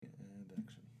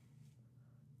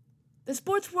The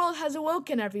sports world has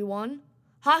awoken, everyone.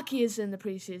 Hockey is in the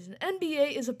preseason.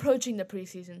 NBA is approaching the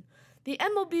preseason. The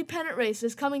MLB pennant race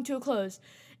is coming to a close.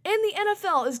 And the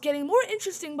NFL is getting more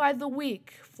interesting by the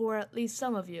week, for at least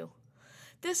some of you.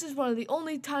 This is one of the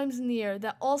only times in the year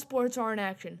that all sports are in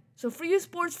action. So for you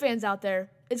sports fans out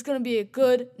there, it's going to be a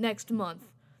good next month.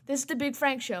 This is the Big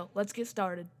Frank Show. Let's get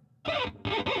started.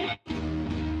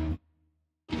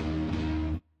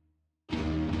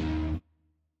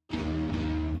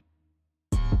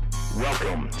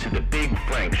 Welcome to the Big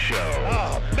Frank Show.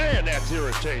 Oh, man, that's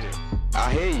irritating.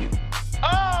 I hear you.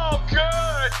 Oh,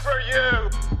 good for you.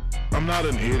 I'm not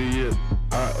an idiot.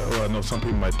 I know some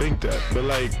people might think that, but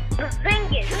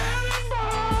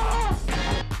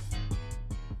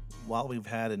while we've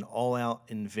had an all-out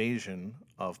invasion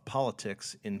of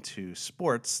politics into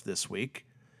sports this week,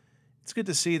 it's good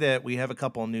to see that we have a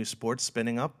couple of new sports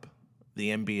spinning up. The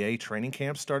NBA training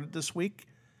camp started this week.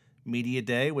 Media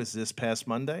Day was this past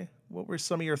Monday. What were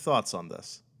some of your thoughts on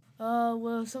this?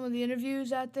 Well, some of the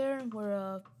interviews out there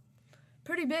were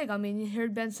pretty big. I mean, you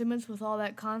heard Ben Simmons with all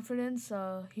that confidence.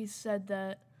 He said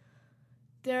that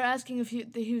they're asking if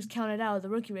he was counted out of the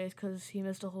rookie race because he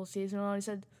missed a whole season. And he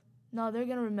said, no, they're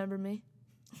going to remember me.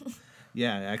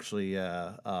 Yeah, actually,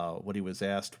 what he was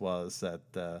asked was that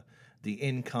the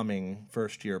incoming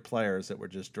first-year players that were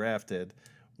just drafted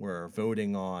were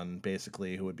voting on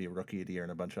basically who would be Rookie of the Year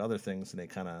and a bunch of other things, and they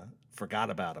kind of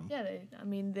forgot about him. Yeah,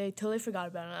 they totally forgot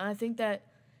about him. And I think that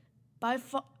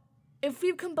if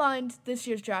we combined this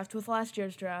year's draft with last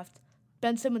year's draft,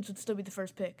 Ben Simmons would still be the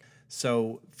first pick.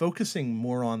 So focusing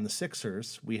more on the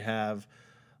Sixers, we have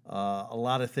a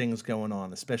lot of things going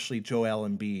on, especially Joel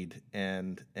Embiid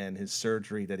and his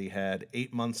surgery that he had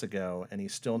 8 months ago, and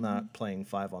he's still not playing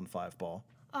 5-on-5 ball.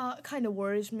 It kind of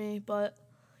worries me, but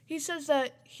he says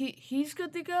that he's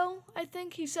good to go. I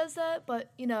think he says that,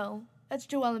 but, that's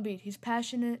Joel Embiid. He's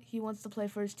passionate. He wants to play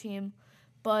for his team,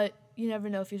 but you never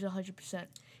know if he's 100%.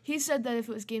 He said that if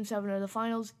it was Game 7 of the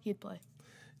finals, he'd play.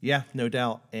 Yeah, no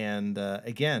doubt. And,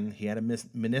 again, he had a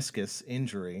meniscus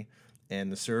injury,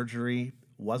 and the surgery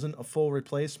wasn't a full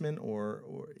replacement or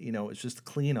it's just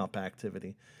cleanup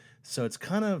activity. So it's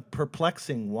kind of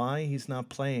perplexing why he's not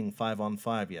playing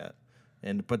 5-on-5 yet.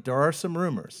 But there are some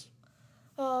rumors.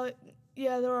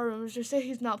 Yeah, there are rumors. They say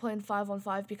he's not playing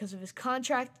 5-on-5 because of his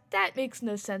contract. That makes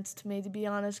no sense to me, to be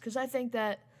honest, because I think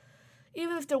that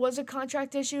even if there was a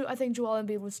contract issue, I think Joel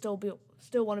Embiid would still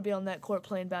want to be on that court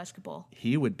playing basketball.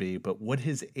 He would be, but would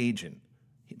his agent?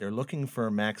 They're looking for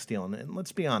a max deal, and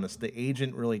let's be honest, the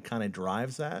agent really kind of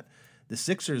drives that. The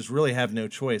Sixers really have no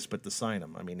choice but to sign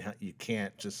him. I mean, you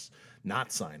can't just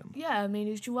not sign him. Yeah, I mean,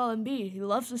 he's Joel Embiid. He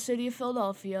loves the city of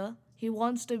Philadelphia. He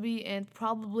wants to be and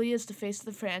probably is the face of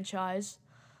the franchise.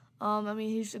 I mean,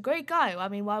 he's a great guy. I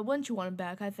mean, why wouldn't you want him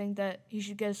back? I think that he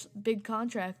should get a big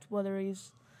contract, whether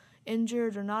he's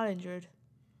injured or not injured.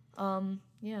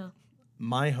 Yeah.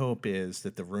 My hope is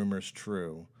that the rumor's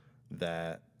true,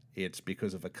 that it's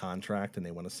because of a contract and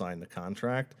they want to sign the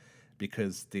contract,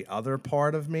 because the other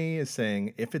part of me is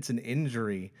saying if it's an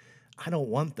injury, I don't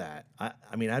want that.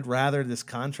 I mean, I'd rather this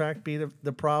contract be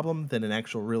the problem than an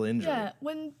actual real injury. Yeah,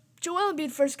 when Joel Embiid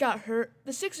first got hurt,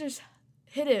 the Sixers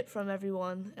hid it from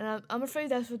everyone, and I'm afraid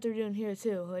that's what they're doing here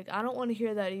too. Like, I don't want to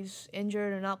hear that he's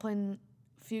injured or not playing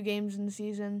a few games in the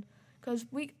season, because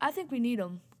I think we need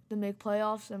him to make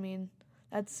playoffs. I mean,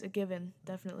 that's a given,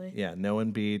 definitely. Yeah, no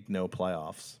Embiid, no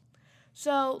playoffs.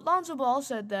 So Lonzo Ball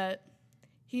said that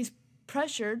he's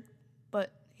pressured,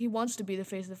 but he wants to be the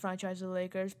face of the franchise of the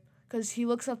Lakers because he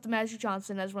looks up to Magic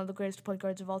Johnson as one of the greatest point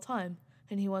guards of all time,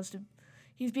 and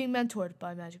he's being mentored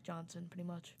by Magic Johnson, pretty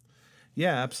much.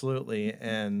 Yeah, absolutely.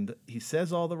 And he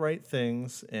says all the right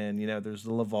things, and, there's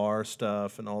the LeVar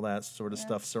stuff and all that sort of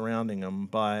stuff surrounding him.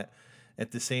 But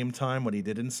at the same time, what he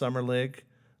did in Summer League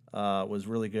was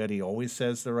really good. He always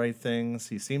says the right things.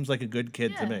 He seems like a good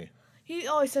kid to me. He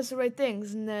always says the right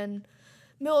things, and then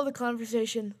middle of the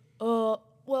conversation,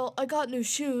 well, I got new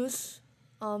shoes.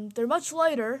 They're much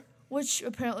lighter, which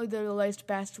apparently they're the lightest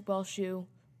basketball shoe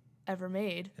ever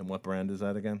made. And what brand is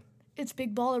that again? It's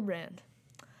Big Baller brand.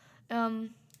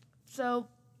 So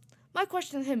my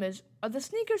question to him is, are the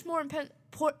sneakers more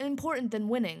important than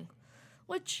winning?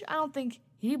 Which I don't think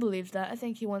he believes that. I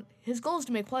think his goal is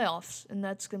to make playoffs, and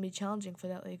that's going to be challenging for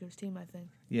that Lakers team, I think.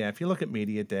 Yeah, if you look at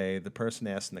Media Day, the person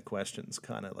asking the questions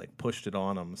kind of like pushed it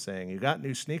on him, saying, you got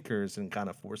new sneakers, and kind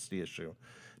of forced the issue.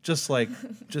 Just like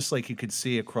you could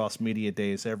see across Media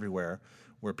Days everywhere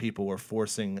where people were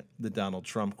forcing the Donald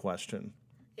Trump question.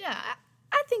 Yeah,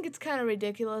 I think it's kind of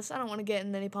ridiculous. I don't want to get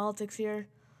into any politics here,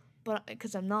 but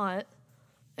because I'm not.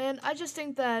 And I just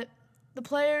think that the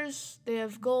players, they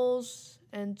have goals.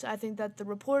 And I think that the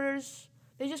reporters,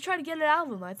 they just try to get it out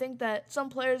of him. I think that some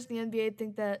players in the NBA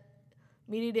think that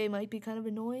Media Day might be kind of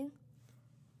annoying.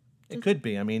 It could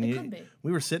be. I mean, It could be.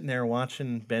 we were sitting there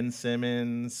watching Ben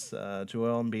Simmons,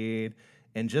 Joel Embiid,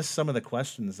 and just some of the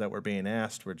questions that were being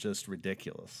asked were just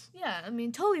ridiculous. Yeah, I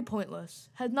mean, totally pointless.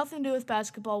 Had nothing to do with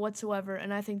basketball whatsoever,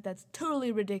 and I think that's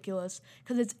totally ridiculous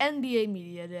because it's NBA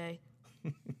Media Day.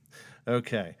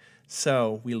 Okay,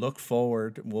 so we look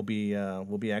forward. We'll be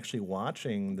actually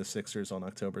watching the Sixers on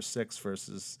October 6th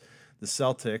versus the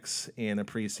Celtics in a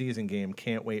preseason game.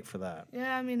 Can't wait for that.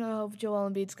 Yeah, I mean, I hope Joel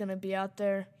Embiid's going to be out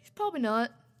there. He's probably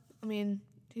not. I mean,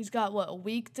 he's got, a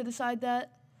week to decide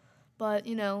that? But,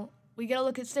 we got to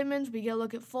look at Simmons, we got to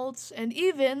look at Fultz, and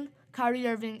even Kyrie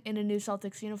Irving in a new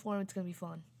Celtics uniform. It's going to be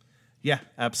fun. Yeah,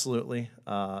 absolutely.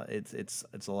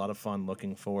 It's a lot of fun.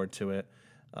 Looking forward to it.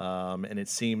 And it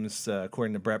seems,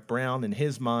 according to Brett Brown, in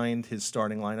his mind, his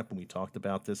starting lineup, and we talked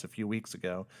about this a few weeks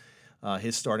ago,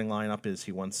 his starting lineup is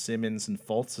he wants Simmons and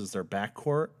Fultz as their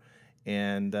backcourt,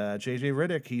 and J.J.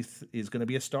 Redick, he's going to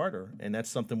be a starter. And that's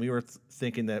something we were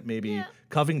thinking that maybe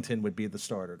Covington would be the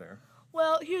starter there.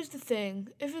 Well, here's the thing.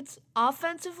 If it's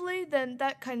offensively, then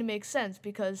that kind of makes sense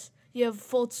because you have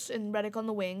Fultz and Redick on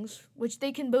the wings, which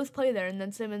they can both play there, and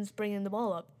then Simmons bringing the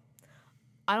ball up.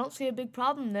 I don't see a big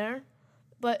problem there.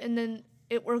 And then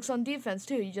it works on defense,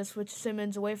 too. You just switch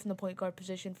Simmons away from the point guard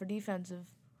position for defensive.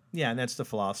 Yeah, and that's the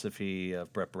philosophy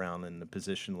of Brett Brown and the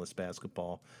positionless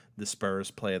basketball. The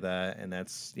Spurs play that, and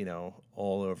that's,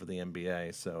 all over the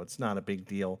NBA. So it's not a big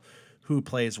deal who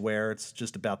plays where. It's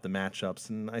just about the matchups.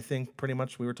 And I think pretty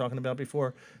much we were talking about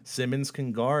before, Simmons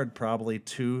can guard probably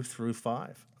 2 through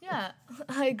 5. Yeah,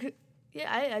 I agree.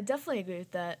 Yeah, I definitely agree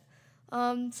with that.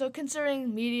 So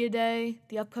considering Media Day,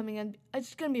 the upcoming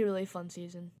it's going to be a really fun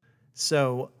season.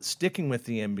 So sticking with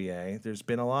the NBA, there's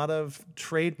been a lot of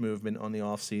trade movement on the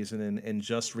offseason and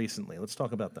just recently. Let's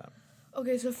talk about that.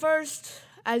 Okay, so first,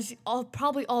 as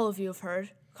probably all of you have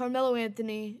heard, Carmelo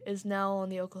Anthony is now on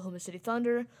the Oklahoma City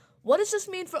Thunder. What does this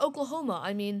mean for Oklahoma?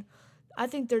 I mean, I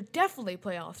think they're definitely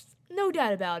playoffs. No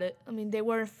doubt about it. I mean, they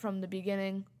were from the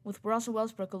beginning with Russell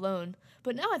Westbrook alone.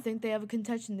 But now I think they have a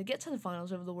contention to get to the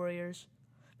finals over the Warriors.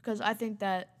 Because I think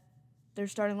that their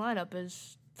starting lineup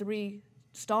is 3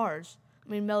 stars. I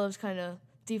mean, Melo's kind of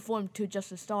deformed to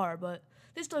just a star, but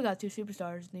they still got 2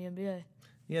 superstars in the NBA.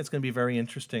 Yeah, it's going to be very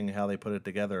interesting how they put it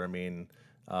together. I mean,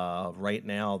 right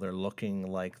now they're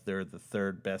looking like they're the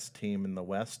 3rd best team in the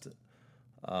West,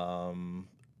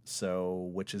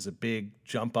 which is a big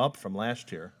jump up from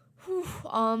last year.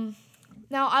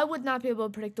 Now, I would not be able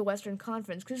to predict the Western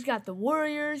Conference because you got the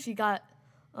Warriors, you got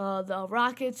the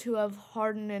Rockets who have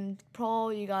Harden and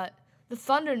Paul, you got the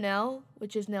Thunder now,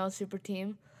 which is now a super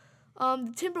team.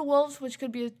 The Timberwolves, which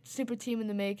could be a super team in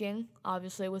the making,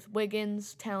 obviously, with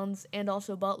Wiggins, Towns, and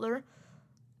also Butler.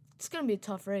 It's going to be a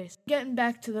tough race. Getting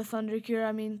back to the Thunder here,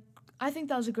 I mean, I think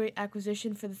that was a great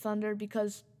acquisition for the Thunder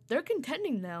because they're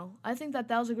contending now. I think that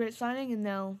was a great signing, and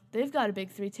now they've got a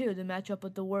big 3, too, to match up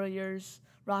with the Warriors,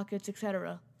 Rockets,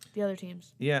 etc., the other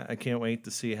teams. Yeah, I can't wait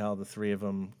to see how the 3 of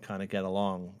them kind of get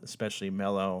along, especially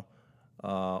Melo.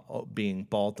 Being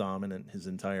ball dominant his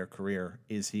entire career,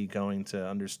 is he going to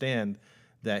understand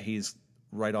that he's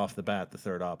right off the bat the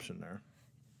 3rd option there?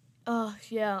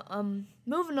 Yeah.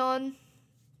 Moving on.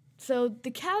 So the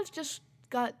Cavs just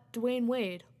got Dwayne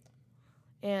Wade,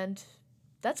 and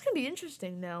that's gonna be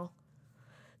interesting now.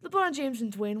 LeBron James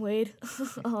and Dwayne Wade.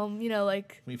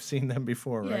 We've seen them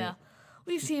before, right? Yeah,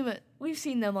 we've seen it. We've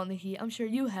seen them on the Heat. I'm sure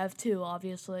you have too,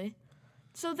 obviously.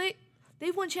 So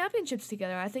they've won championships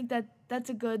together. I think that's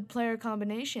a good player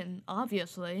combination,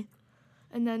 obviously.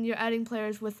 And then you're adding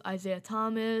players with Isaiah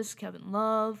Thomas, Kevin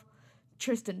Love,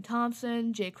 Tristan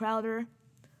Thompson, Jay Crowder.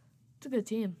 It's a good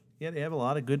team. Yeah, they have a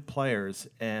lot of good players,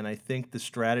 and I think the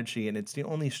strategy, and it's the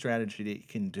only strategy that you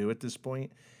can do at this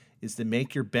point, is to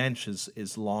make your bench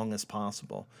as long as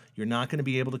possible. You're not going to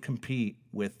be able to compete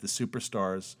with the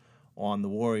superstars on the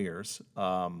Warriors,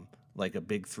 like a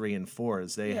big 3 and 4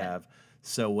 as they have.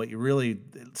 So what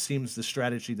it seems the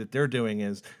strategy that they're doing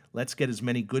is let's get as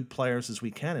many good players as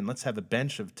we can, and let's have a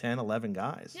bench of 10, 11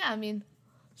 guys. Yeah, I mean,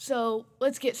 so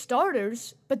let's get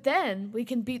starters, but then we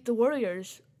can beat the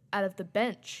Warriors out of the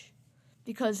bench.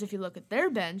 Because if you look at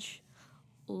their bench,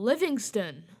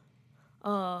 Livingston,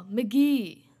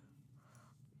 McGee,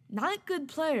 not good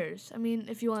players. I mean,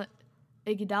 if you want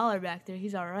Iguodala back there,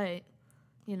 he's all right,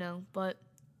 but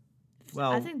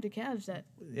I think the Cavs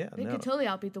they could totally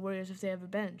outbeat the Warriors if they have a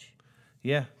bench.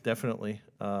 Yeah, definitely.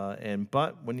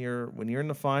 But when you're in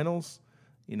the finals,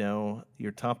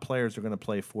 your top players are going to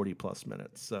play 40 plus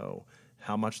minutes. So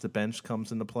how much the bench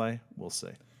comes into play, we'll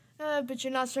see. But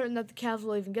you're not certain that the Cavs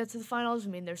will even get to the finals. I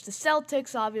mean, there's the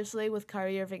Celtics, obviously, with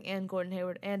Kyrie Irving and Gordon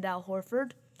Hayward and Al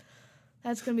Horford.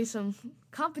 That's going to be some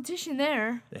competition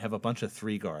there. They have a bunch of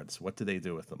 3 guards. What do they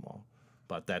do with them all?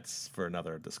 But that's for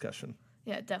another discussion.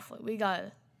 Yeah, definitely. We got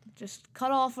to just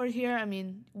cut off right here. I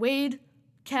mean, Wade,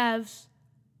 Cavs,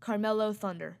 Carmelo,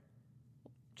 Thunder.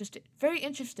 Just very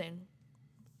interesting.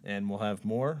 And we'll have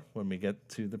more when we get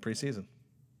to the preseason.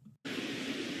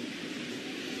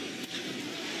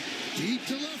 Deep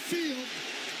to left field.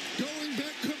 Going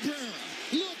back Cabrera.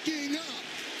 Looking up.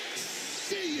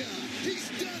 See ya. He's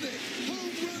done it.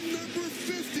 Home run number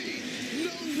 50.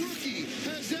 No rookie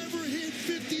has ever hit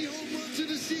 50 home runs in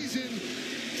a season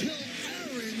till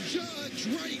Aaron Judge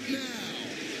right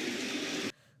now.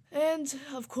 And,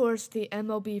 of course, the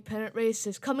MLB pennant race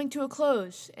is coming to a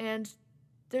close. And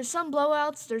there's some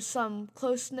blowouts. There's some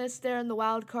closeness there in the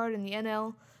wild card in the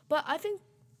NL. But I think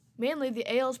mainly the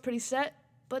AL is pretty set.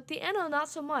 But the NL, not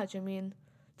so much. I mean,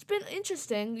 it's been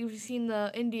interesting. You've seen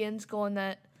the Indians go on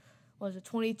that,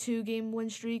 22-game win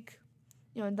streak.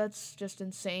 You know, and that's just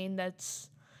insane. That's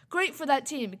great for that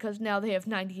team because now they have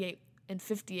 98 and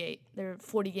 58. They're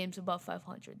 40 games above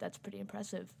 500. That's pretty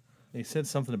impressive. They said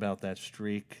something about that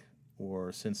streak,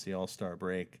 or since the All-Star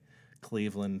break,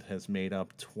 Cleveland has made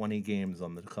up 20 games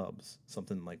on the Cubs.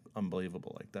 Something like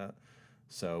unbelievable like that.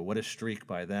 So what a streak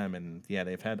by them. And yeah,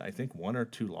 they've had, I think, 1 or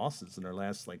 2 losses in their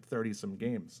last 30-some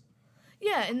games.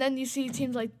 Yeah, and then you see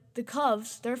teams like the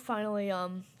Cubs, they're finally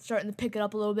starting to pick it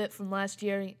up a little bit from last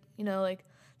year. You know,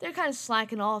 they're kind of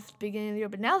slacking off at the beginning of the year,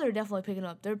 but now they're definitely picking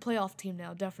up. They're a playoff team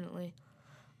now, definitely.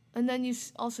 And then you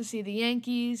also see the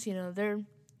Yankees, you know,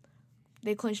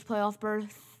 they clinched playoff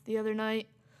berth the other night.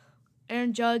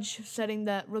 Aaron Judge setting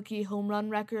that rookie home run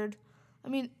record. I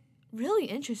mean, really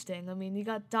interesting. I mean, you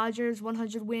got Dodgers,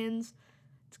 100 wins.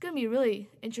 It's going to be really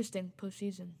interesting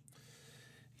postseason.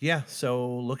 Yeah, so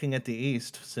looking at the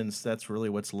East, since that's really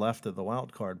what's left of the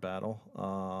wild card battle,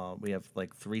 we have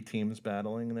 3 teams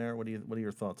battling there. What are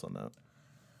your thoughts on that?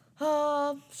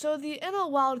 So the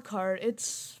NL wild card,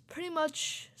 it's pretty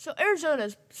much so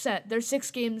Arizona's set. There's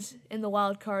 6 games in the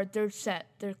wild card. They're set.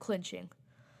 They're clinching,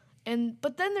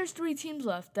 but then there's 3 teams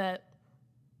left that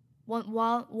want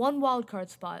one wild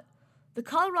card spot. The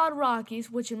Colorado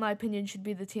Rockies, which in my opinion should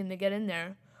be the team to get in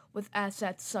there, with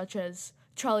assets such as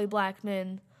Charlie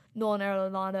Blackmon, Nolan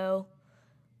Arenado,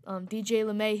 DJ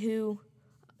LeMahieu.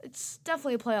 It's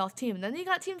definitely a playoff team. And then you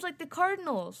got teams like the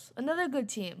Cardinals, another good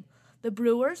team. The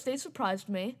Brewers, they surprised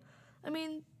me. I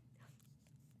mean,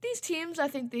 these teams, I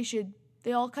think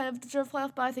they all kind of deserve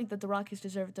playoff, but I think that the Rockies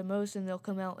deserve it the most, and they'll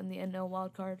come out in the NL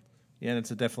wild card. Yeah, and it's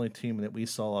definitely a team that we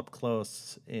saw up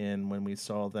close when we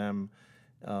saw them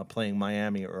playing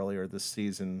Miami earlier this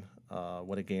season.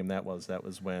 What a game that was. That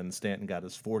was when Stanton got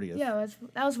his 40th. Yeah,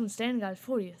 that was when Stanton got his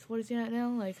 40th. What is he at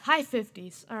now? High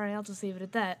 50s. All right, I'll just leave it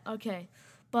at that. Okay.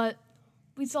 But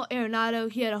we saw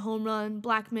Arenado. He had a home run.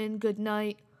 Blackmon, good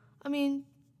night. I mean,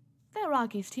 that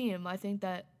Rockies team, I think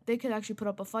that they could actually put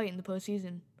up a fight in the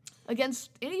postseason. And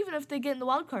even if they get in the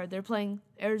wild card, they're playing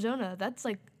Arizona. That's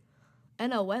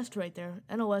NL West right there.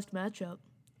 NL West matchup.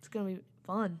 It's going to be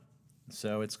fun.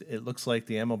 So it looks like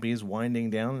the MLB is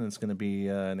winding down, and it's going to be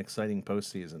an exciting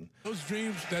postseason. Those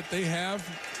dreams that they have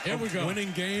of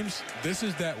winning games, this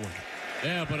is that one.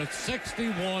 Yeah, but it's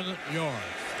 61 yards.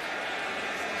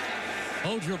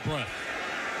 Hold your breath.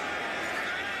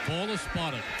 Ball is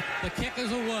spotted. The kick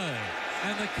is away.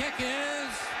 And the kick is...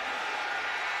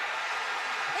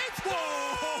 It's gone!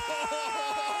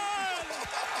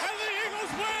 And the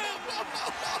Eagles win!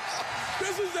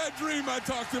 This is that dream I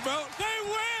talked about. They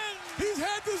win! He's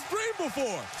had this dream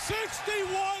before. 61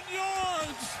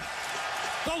 yards!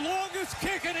 The longest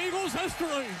kick in Eagles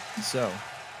history. So,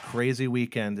 crazy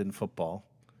weekend in football.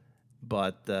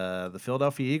 But the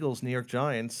Philadelphia Eagles, New York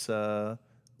Giants,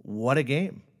 what a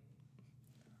game.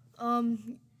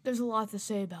 There's a lot to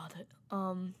say about it.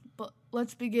 But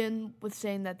let's begin with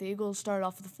saying that the Eagles started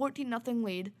off with a 14-0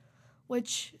 lead,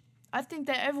 which I think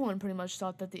that everyone pretty much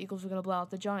thought that the Eagles were going to blow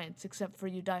out the Giants, except for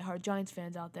you diehard Giants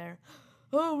fans out there.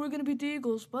 Oh, we're going to beat the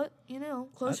Eagles, but,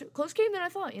 close game than I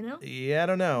thought, Yeah, I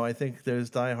don't know. I think those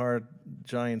diehard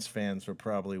Giants fans were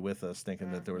probably with us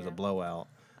thinking that there was a blowout,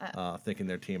 thinking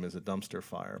their team is a dumpster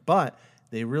fire. But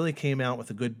they really came out with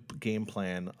a good game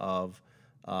plan of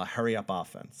hurry-up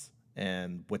offense.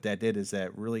 And what that did is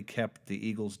that really kept the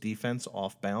Eagles' defense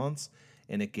off balance,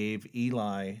 and it gave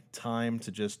Eli time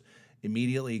to just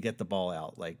immediately get the ball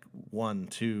out. 1,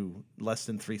 2, less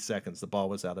than 3 seconds, the ball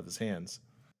was out of his hands.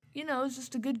 It was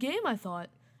just a good game, I thought.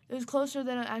 It was closer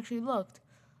than it actually looked,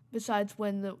 besides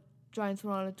when the Giants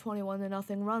went on a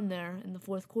 21-0 run there in the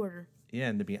fourth quarter. Yeah,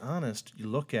 and to be honest, you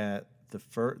look at the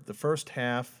first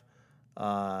half.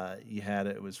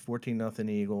 It was 14-0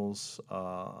 Eagles,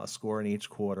 a score in each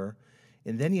quarter,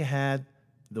 and then you had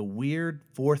the weird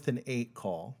 4th and 8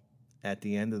 call at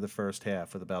the end of the first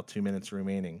half with about 2 minutes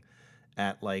remaining,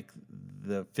 at like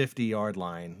the 50-yard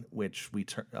line, which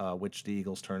the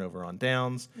Eagles turn over on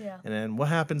downs. Yeah. And then what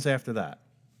happens after that?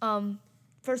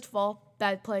 First of all,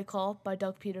 bad play call by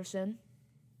Doug Peterson.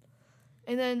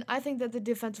 And then I think that the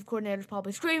defensive coordinator is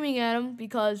probably screaming at him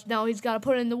because now he's got to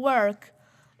put in the work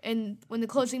and when the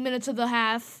closing minutes of the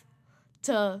half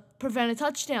to prevent a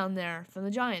touchdown there from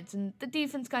the Giants. And the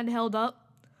defense kind of held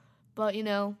up. But,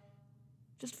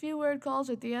 just a few weird calls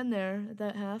at the end there at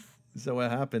that half. So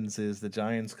what happens is the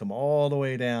Giants come all the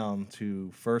way down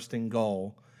to 1st and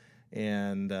goal.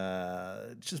 And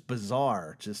it's just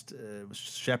bizarre.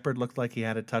 Shepard looked like he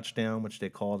had a touchdown, which they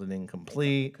called an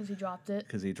incomplete. Because he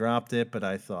dropped it. But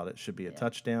I thought it should be a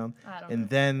touchdown. I don't and know.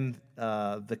 then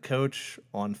the coach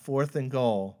on 4th and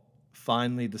goal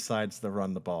finally decides to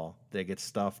run the ball. They get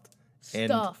stuffed.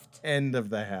 End of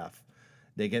the half.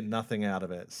 They get nothing out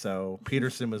of it. So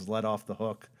Peterson was let off the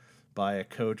hook by a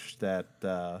coach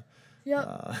that...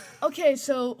 Okay,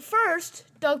 so first,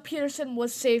 Doug Peterson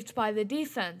was saved by the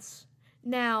defense.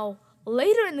 Now,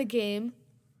 later in the game,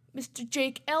 Mr.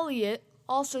 Jake Elliott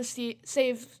also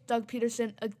saved Doug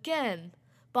Peterson again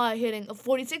by hitting a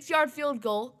 46-yard field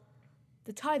goal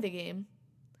to tie the game,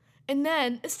 and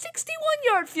then a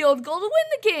 61-yard field goal to win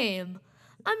the game.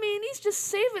 I mean, he's just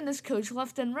saving this coach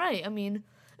left and right. I mean,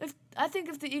 I think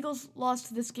if the Eagles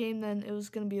lost this game, then it was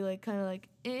going to be kind of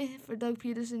for Doug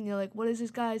Peterson. You're like, what is this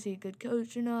guy? Is he a good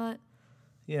coach or not?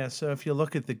 Yeah, so if you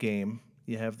look at the game,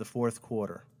 you have the fourth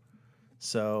quarter.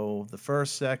 So the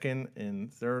first, second,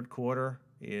 and third quarter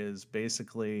is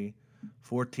basically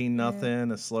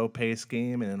 14-0, a slow-paced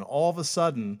game, and then all of a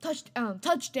sudden...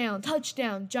 Touchdown,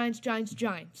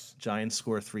 Giants. Giants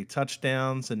score 3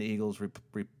 touchdowns, and the Eagles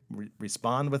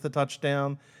respond with a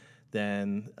touchdown.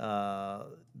 Then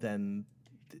the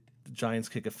Giants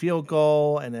kick a field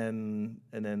goal, and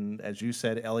then as you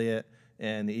said, Elliott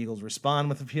and the Eagles respond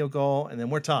with a field goal, and then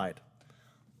we're tied.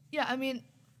 Yeah, I mean,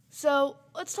 so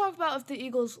let's talk about if the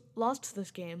Eagles lost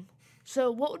this game. So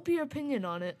what would be your opinion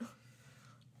on it?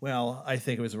 Well, I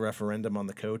think it was a referendum on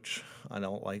the coach. I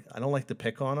don't like to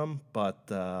pick on him,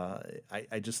 but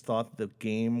I just thought the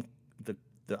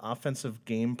offensive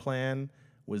game plan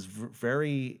was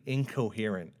very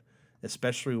incoherent,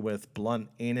 especially with Blunt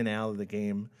in and out of the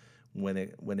game. When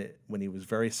he was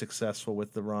very successful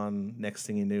with the run, next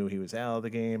thing you knew, he was out of the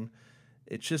game.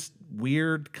 It's just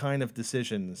weird kind of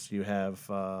decisions. You have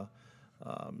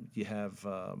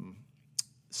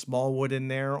Smallwood in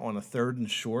there on a 3rd and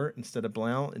short instead of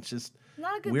Blount. It's just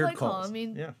not a good weird play call. calls. I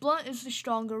mean, yeah. Blunt is the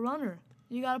stronger runner.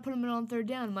 You got to put him in on 3rd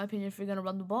down, in my opinion, if you're going to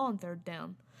run the ball on 3rd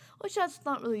down. Which that's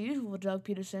not really usual with Doug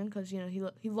Peterson because,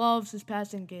 he loves his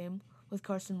passing game with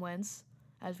Carson Wentz,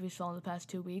 as we saw in the past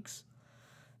 2 weeks.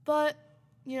 But,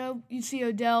 you see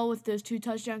Odell with those 2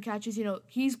 touchdown catches.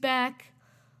 He's back.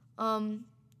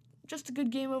 Just a good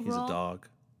game overall. He's a dog.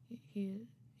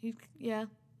 Yeah.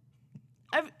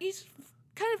 He's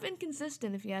kind of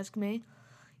inconsistent, if you ask me.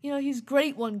 He's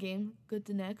great one game, good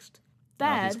the next.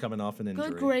 Bad. He's coming off an injury.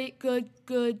 Good, great,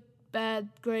 good, bad,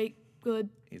 great, good.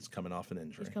 He's coming off an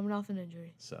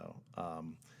injury. So,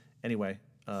 anyway,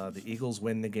 the Eagles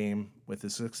win the game with a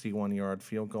 61-yard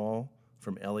field goal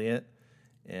from Elliott,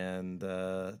 and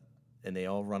they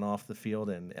all run off the field,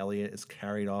 and Elliott is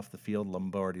carried off the field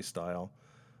Lombardi style.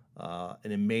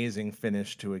 An amazing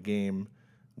finish to a game,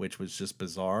 which was just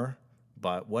bizarre,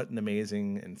 but what an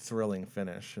amazing and thrilling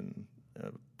finish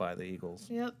by the Eagles.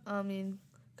 Yep, I mean,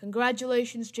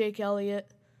 congratulations, Jake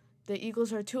Elliott. The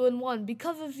Eagles are 2-1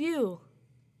 because of you.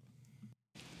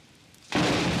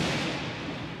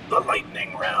 The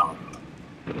lightning round.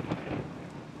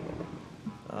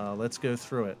 Let's go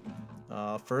through it.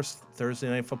 First, Thursday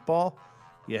Night Football.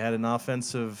 You had an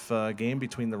offensive game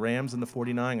between the Rams and the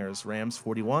 49ers. Rams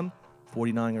 41,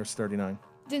 49ers 39.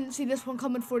 Didn't see this one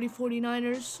coming for the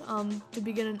 49ers to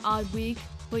begin an odd week.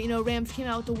 But, Rams came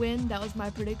out with the win. That was my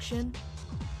prediction.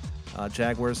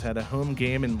 Jaguars had a home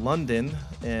game in London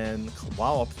and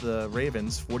walloped the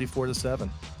Ravens 44-7.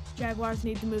 Jaguars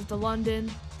need to move to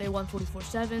London. They won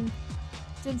 44-7.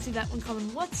 Didn't see that one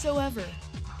coming whatsoever.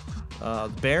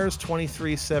 Bears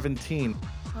 23-17.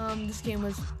 This game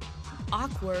was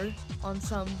awkward on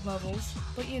some levels.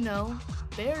 But,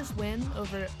 Bears win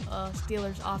over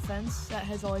Steelers offense. That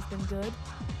has always been good.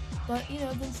 But,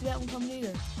 didn't see that one coming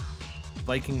either.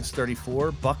 Vikings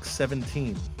 34, Bucks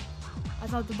 17. I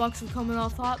thought the Bucks were coming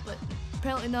off hot, but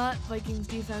apparently not. Vikings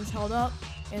defense held up.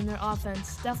 and their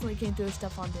offense definitely came through with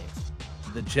Stephon Diggs.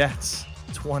 The Jets,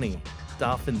 20.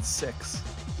 Dolphins, 6.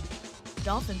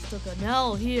 Dolphins took a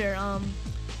L here.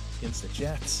 Against the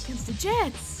Jets. Against the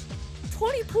Jets.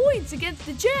 20 points against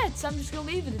the Jets. I'm just going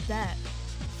to leave it at that.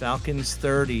 Falcons,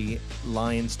 30.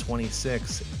 Lions,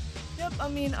 26. Yep, I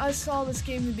mean, I saw this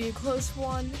game to be a close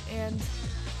one, and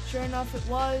sure enough, it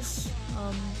was.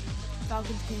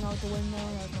 Falcons came out with the win, though.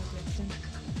 That was my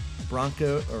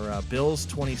prediction. Bills,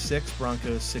 26.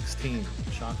 Broncos, 16.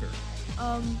 Shocker.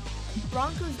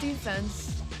 Broncos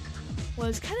defense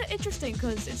was kind of interesting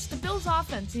because it's the Bills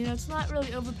offense. You know, it's not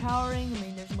really overpowering. I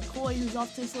mean, there's McCoy who's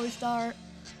off to a slow start.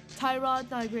 Tyrod's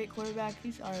not a great quarterback.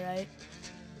 He's all right.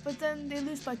 But then they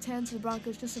lose by 10 to the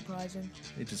Broncos. Just surprising.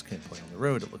 They just can't play on the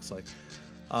road, it looks like.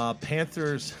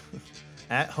 Panthers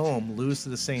at home lose to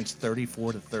the Saints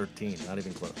 34-13. Not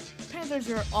even close. Panthers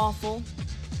are awful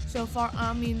so far.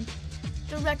 I mean,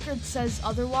 the record says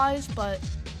otherwise, but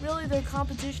really their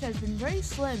competition has been very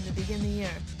slim to begin the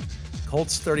year.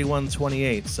 Colts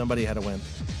 31-28. Somebody had to win.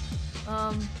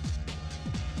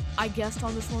 I guessed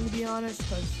on this one, to be honest,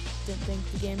 because didn't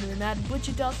think the game really mattered, which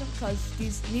it doesn't,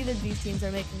 because neither of these teams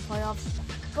are making playoffs.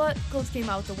 But Colts came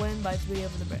out with a win by 3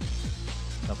 over the Bears.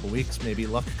 Couple weeks, maybe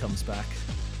luck comes back.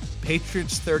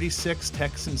 Patriots 36,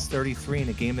 Texans 33 in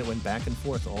a game that went back and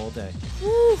forth all day.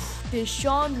 Whew,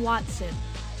 Deshaun Watson.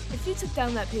 If he took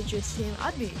down that Patriots team,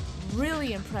 I'd be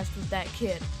really impressed with that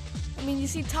kid. I mean, you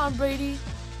see Tom Brady,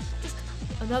 just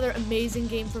another amazing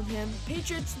game from him.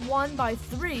 Patriots won by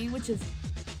 3, which is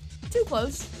too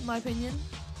close, in my opinion.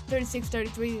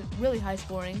 36-33, really high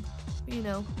scoring. But, you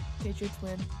know, Patriots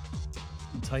win.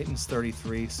 Titans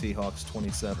 33, Seahawks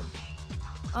 27.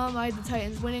 I had the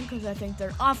Titans winning because I think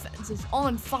their offense is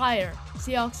on fire.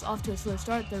 Seahawks off to a slow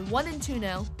start. They're 1-2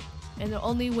 now, and their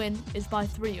only win is by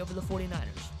 3 over the 49ers.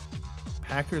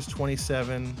 Packers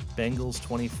 27, Bengals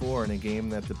 24 in a game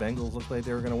that the Bengals looked like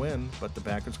they were going to win, but the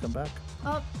Packers come back.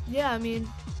 Yeah, I mean,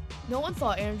 no one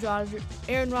thought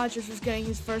Aaron Rodgers was getting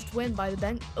his first win by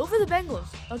over the Bengals,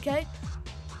 okay?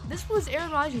 This was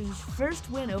Aaron Rodgers' first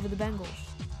win over the Bengals.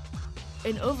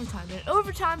 In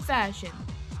overtime fashion.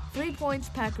 3 points,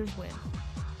 Packers win.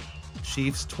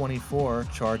 Chiefs 24,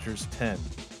 Chargers 10.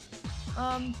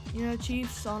 You know,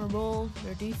 Chiefs on a roll.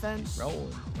 Their defense.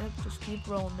 Rolling. Yep, just keep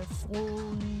rolling. They're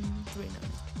 4-3 now.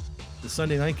 The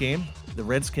Sunday night game, the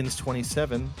Redskins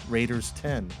 27, Raiders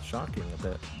 10. Shocking a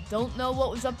bit. Don't know what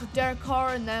was up with Derek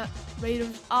Carr and that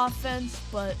Raiders offense,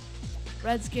 but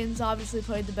Redskins obviously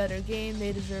played the better game.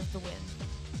 They deserve the win.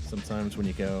 Sometimes when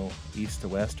you go east to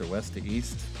west or west to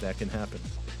east, that can happen.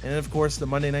 And of course, the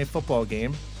Monday Night Football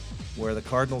game, where the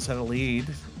Cardinals had a lead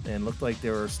and looked like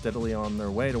they were steadily on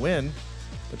their way to win,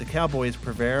 but the Cowboys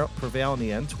prevail in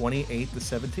the end,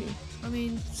 28-17. I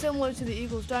mean, similar to the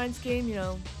Eagles-Giants game, you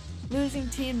know, losing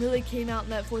team really came out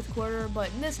in that fourth quarter, but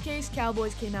in this case,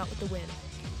 Cowboys came out with the win.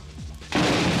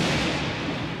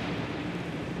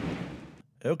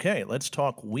 Okay, let's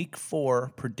talk Week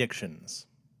 4 predictions.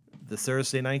 The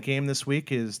Thursday night game this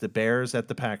week is the Bears at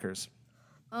the Packers.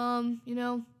 You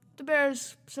know, the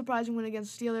Bears surprising win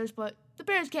against the Steelers, but the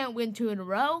Bears can't win 2 in a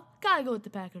row. Gotta go with the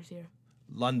Packers here.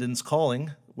 London's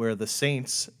Calling, where the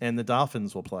Saints and the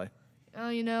Dolphins will play.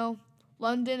 You know,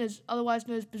 London is otherwise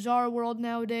known as Bizarre World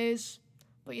nowadays.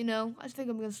 But, you know, I think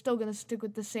I'm still going to stick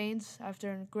with the Saints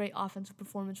after a great offensive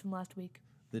performance from last week.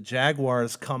 The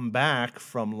Jaguars come back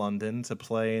from London to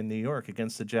play in New York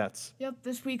against the Jets. Yep,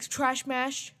 this week's trash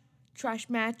match.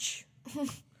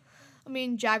 I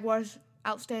mean, Jaguars,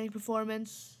 outstanding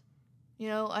performance. You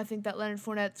know, I think that Leonard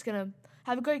Fournette's going to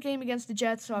have a great game against the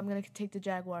Jets, so I'm going to take the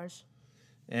Jaguars.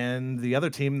 And the other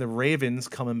team, the Ravens,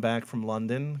 coming back from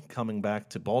London, coming back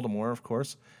to Baltimore, of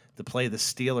course, to play the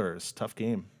Steelers. Tough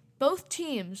game. Both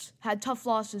teams had tough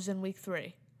losses in Week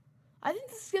 3. I think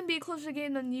this is going to be a closer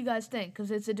game than you guys think,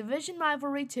 because it's a division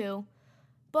rivalry too.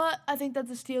 But I think that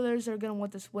the Steelers are going to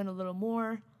want this win a little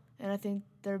more, and I think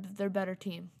they're a better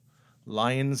team.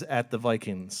 Lions at the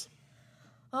Vikings.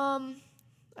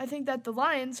 I think that the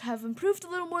Lions have improved a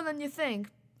little more than you think.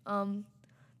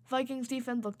 Vikings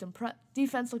defense looked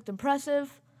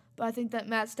impressive, but I think that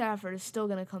Matt Stafford is still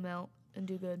going to come out and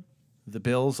do good. The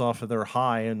Bills, off of their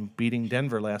high and beating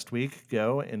Denver last week,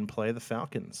 go and play the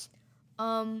Falcons.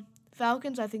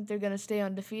 Falcons, I think they're going to stay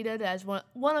undefeated as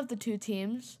one of the two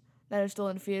teams that are still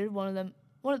undefeated.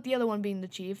 The other one being the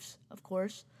Chiefs, of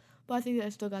course. But I think I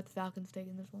still got the Falcons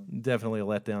taking this one. Definitely a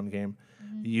letdown game.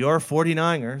 Mm-hmm. Your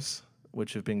 49ers,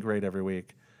 which have been great every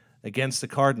week, against the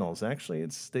Cardinals. Actually,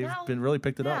 they've been really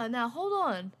picked it up. Yeah, now hold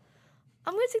on.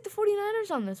 I'm going to take the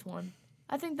 49ers on this one.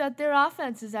 I think that their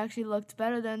offense has actually looked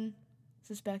better than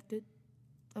suspected.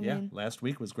 I mean, last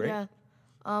week was great. Yeah.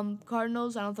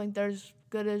 Cardinals, I don't think they're as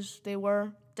good as they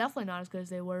were. Definitely not as good as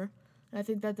they were. And I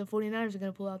think that the 49ers are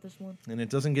going to pull out this one. And it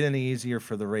doesn't get any easier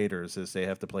for the Raiders as they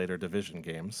have to play their division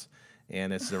games.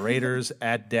 And it's the Raiders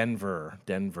at Denver.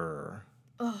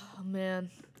 Oh, man.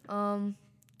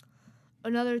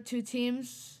 Another two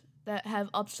teams that have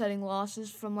upsetting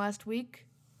losses from last week.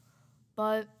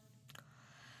 But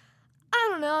I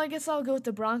don't know. I guess I'll go with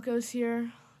the Broncos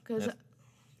here. Got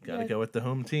to go with the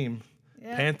home team.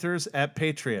 Yeah. Panthers at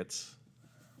Patriots.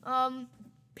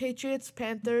 Patriots,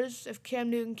 Panthers. If Cam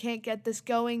Newton can't get this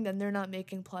going, then they're not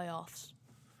making playoffs.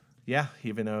 Yeah,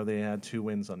 even though they had 2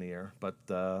 wins on the year. But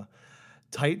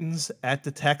Titans at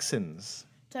the Texans.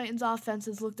 Titans' offense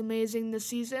has looked amazing this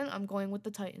season. I'm going with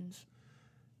the Titans.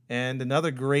 And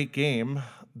another great game,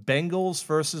 Bengals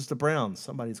versus the Browns.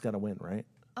 Somebody's got to win, right?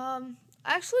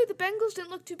 Actually, the Bengals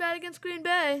didn't look too bad against Green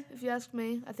Bay, if you ask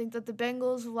me. I think that the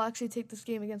Bengals will actually take this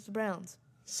game against the Browns.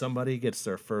 Somebody gets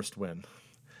their first win.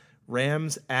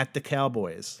 Rams at the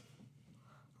Cowboys.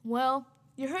 Well,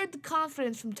 you heard the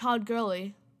confidence from Todd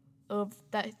Gurley of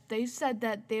that they said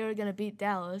that they were going to beat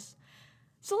Dallas.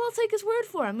 So I'll take his word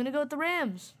for it. I'm going to go with the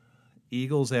Rams.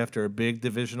 Eagles, after a big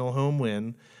divisional home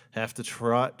win, have to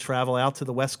travel out to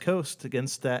the West Coast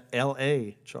against the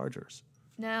L.A. Chargers.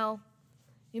 Now,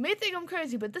 you may think I'm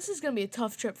crazy, but this is going to be a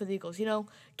tough trip for the Eagles. You know,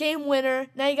 game winner,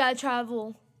 now you got to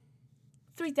travel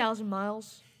 3,000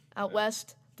 miles out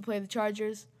west to play the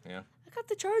Chargers. Yeah. I got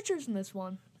the Chargers in this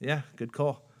one. Yeah, good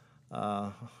call.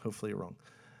 Hopefully you're wrong.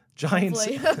 Giants,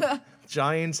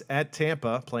 Giants at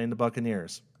Tampa playing the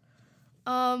Buccaneers.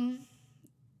 The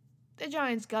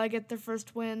Giants got to get their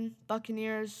first win.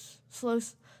 Buccaneers,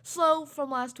 slow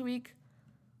from last week.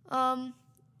 I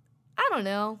don't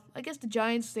know. I guess the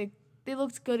Giants, they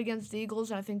looked good against the Eagles,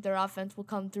 and I think their offense will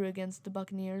come through against the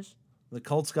Buccaneers. The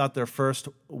Colts got their first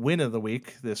win of the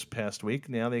week this past week.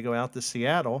 Now they go out to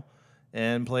Seattle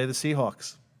and play the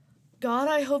Seahawks. God,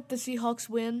 I hope the Seahawks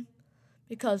win,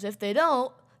 because if they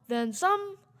don't, then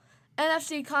some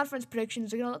NFC conference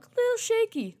predictions are going to look a little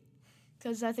shaky,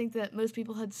 because I think that most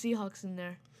people had Seahawks in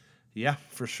there. Yeah,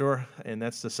 for sure, and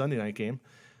that's the Sunday night game.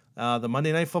 The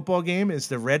Monday night football game is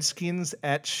the Redskins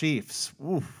at Chiefs.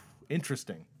 Ooh,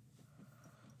 interesting.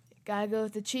 Gotta go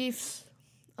with the Chiefs.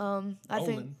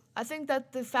 I think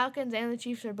that the Falcons and the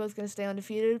Chiefs are both going to stay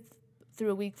undefeated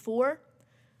through week 4.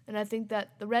 And I think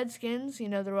that the Redskins,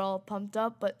 they're all pumped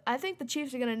up. But I think the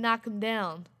Chiefs are going to knock them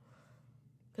down.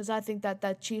 Because I think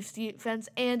that Chiefs defense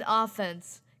and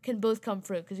offense can both come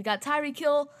through. Because you got Tyreek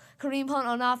Hill, Kareem Hunt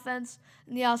on offense.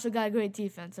 And you also got a great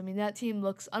defense. I mean, that team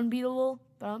looks unbeatable.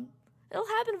 But it'll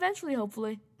happen eventually,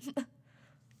 hopefully.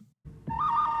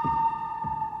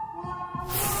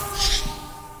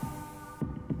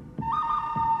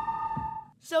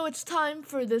 So it's time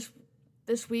for this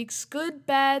week's Good,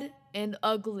 Bad, and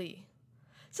Ugly.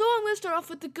 So I'm going to start off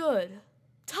with the good.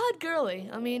 Todd Gurley,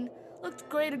 looked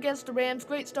great against the Rams.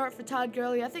 Great start for Todd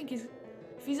Gurley. I think if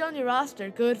he's on your roster,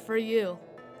 good for you.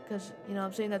 Because,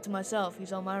 I'm saying that to myself.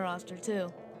 He's on my roster,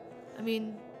 too.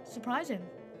 Surprising.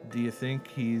 Do you think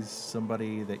he's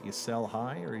somebody that you sell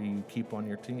high or you keep on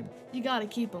your team? You got to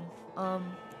keep him.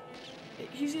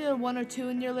 He's either 1 or 2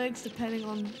 in your leagues, depending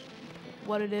on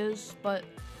what it is, but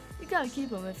you gotta keep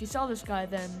him. If you sell this guy,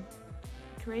 then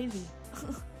crazy,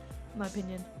 in my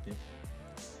opinion.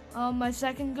 Yeah. My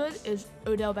second good is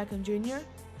Odell Beckham Jr.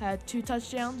 Had 2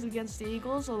 touchdowns against the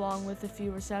Eagles, along with a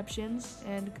few receptions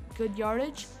and good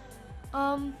yardage.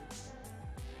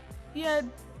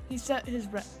 He set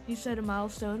a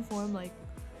milestone for him,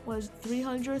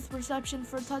 300th reception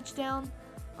for a touchdown.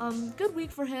 Good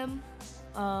week for him.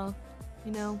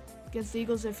 Against the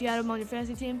Eagles. If you had him on your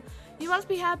fantasy team, you must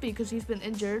be happy because he's been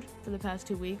injured for the past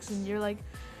 2 weeks, and you're like,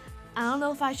 I don't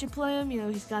know if I should play him.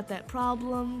 He's got that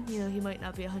problem. He might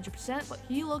not be 100%, but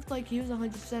he looked like he was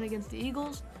 100% against the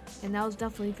Eagles, and that was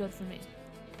definitely good for me.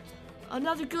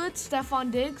 Another good,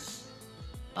 Stephon Diggs,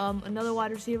 another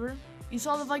wide receiver. You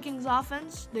saw the Vikings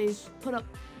offense. They put up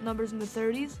numbers in the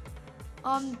 30s.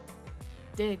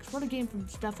 Diggs, what a game from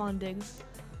Stephon Diggs.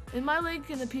 In my league,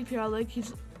 in the PPR league,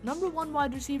 he's number 1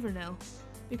 wide receiver now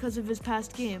because of his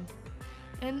past game.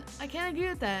 And I can't agree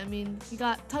with that. You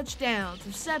got touchdowns,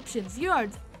 receptions,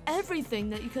 yards, everything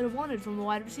that you could have wanted from a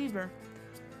wide receiver.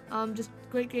 Just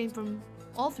great game from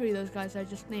all 3 of those guys I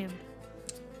just named.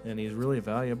 And he's really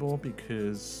valuable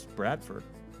because Bradford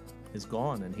is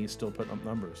gone and he's still putting up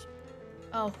numbers.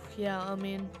 Oh, yeah,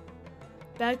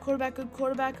 bad quarterback, good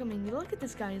quarterback. You look at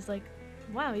this guy, he's like,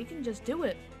 wow, he can just do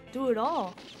it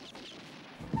all.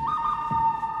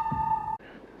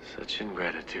 Such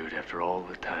ingratitude after all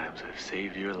the times I've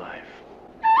saved your life.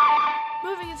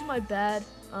 Moving into my bad,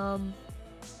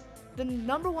 the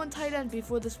number one tight end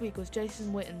before this week was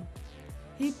Jason Witten.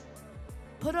 He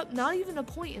put up not even a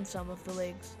point in some of the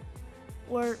leagues.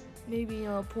 Or maybe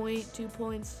a point, 2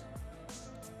 points.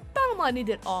 Bottom line, he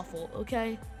did awful,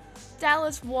 okay?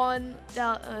 Dallas won.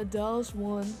 Dallas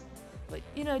won. But,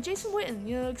 Jason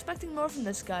Witten, expecting more from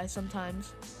this guy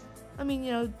sometimes. I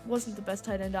mean, wasn't the best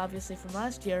tight end, obviously, from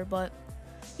last year, but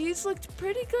he's looked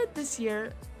pretty good this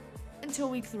year until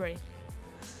week 3.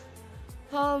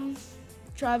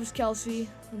 Travis Kelce,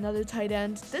 another tight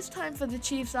end, this time for the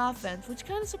Chiefs offense, which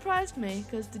kind of surprised me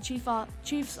because the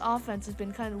Chiefs offense has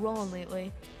been kind of rolling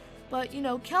lately. But,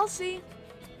 Kelce,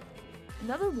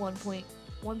 another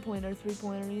 1-pointer,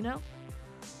 3-pointer,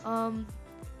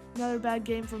 Another bad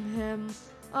game from him.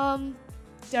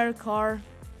 Derek Carr,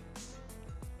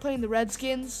 playing the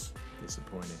Redskins.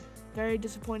 Disappointing. Very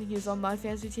disappointing. He was on my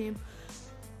fantasy team.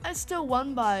 I still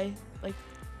won by,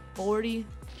 40,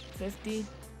 50.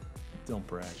 Don't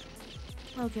brag.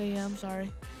 Okay, yeah, I'm sorry.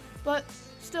 But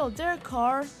still, Derek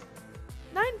Carr,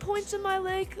 9 points in my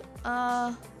league.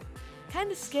 Kind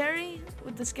of scary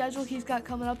with the schedule he's got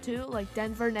coming up too. Like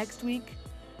Denver next week,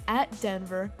 at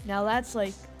Denver. Now that's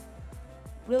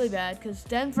really bad because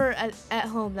Denver at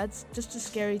home, that's just a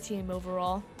scary team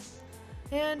overall.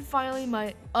 And finally,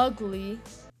 my ugly.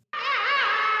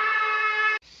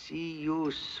 See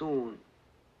you soon.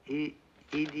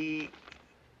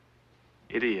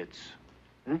 Idiots.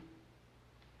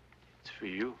 It's for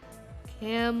you.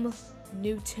 Cam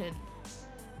Newton.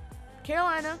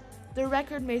 Carolina, their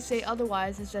record may say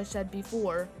otherwise, as I said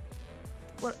before.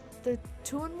 They're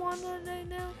 2-1 right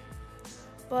now?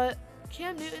 But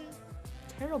Cam Newton,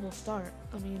 terrible start.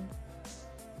 I mean,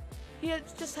 he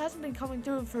just hasn't been coming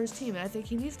through for his team, and I think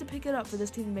he needs to pick it up for this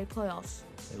team to make playoffs.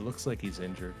 It looks like he's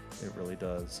injured. It really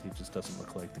does. He just doesn't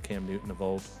look like the Cam Newton of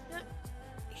old. Yeah,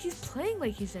 he's playing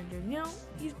like he's injured.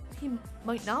 He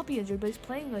might not be injured, but he's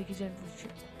playing like he's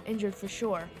injured for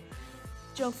sure.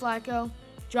 Joe Flacco,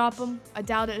 drop him. I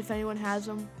doubt it if anyone has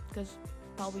him, because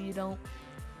probably you don't.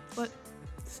 But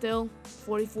still,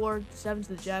 44-7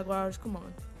 to the Jaguars. Come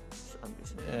on.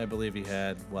 I believe he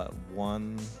had,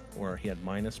 he had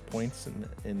minus points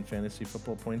in fantasy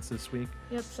football points this week.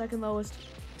 Yep, second lowest.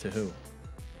 To who?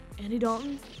 Andy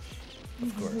Dalton.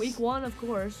 Of course. Week 1, of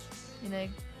course.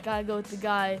 Gotta go with the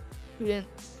guy who didn't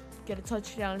get a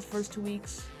touchdown his first 2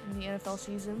 weeks in the NFL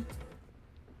season.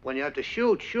 When you have to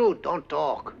shoot, don't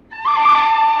talk.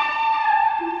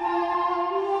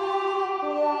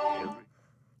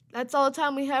 That's all the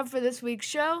time we have for this week's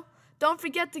show. Don't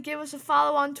forget to give us a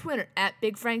follow on Twitter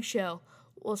 @BigFrankShow.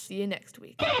 We'll see you next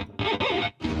week.